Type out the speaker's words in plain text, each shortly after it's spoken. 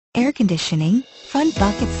air conditioning, front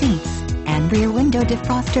bucket seats, and rear window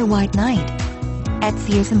defroster white knight. At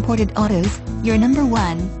SEARS Imported Autos, you're number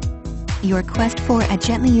one. Your quest for a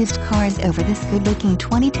gently used car is over. This good-looking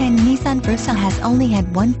 2010 Nissan Versa has only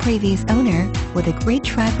had one previous owner, with a great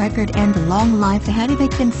track record and a long life ahead of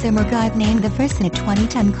it. Consumer Guide named the Versa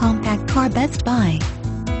 2010 compact car Best Buy.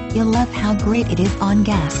 You'll love how great it is on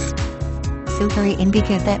gas. So hurry in,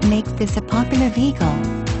 because that makes this a popular vehicle.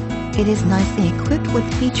 It is nicely equipped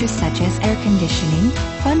with features such as air conditioning,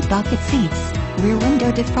 front bucket seats, rear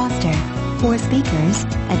window defroster, 4 speakers,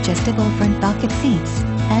 adjustable front bucket seats,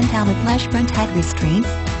 anti-whiplash front head restraints,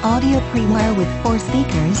 audio pre-wire with 4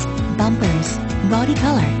 speakers, bumpers, body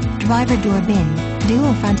color, driver door bin,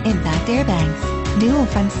 dual front impact airbags, dual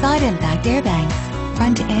front side impact airbags,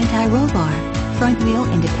 front anti-roll bar, front wheel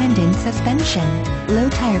independent suspension, low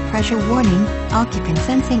tire pressure warning, occupant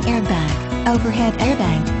sensing airbag, overhead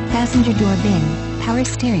airbag, passenger door bin, power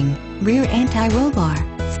steering, rear anti-roll bar,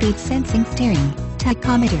 speed sensing steering,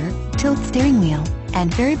 tachometer, tilt steering wheel,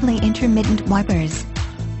 and Variably intermittent wipers.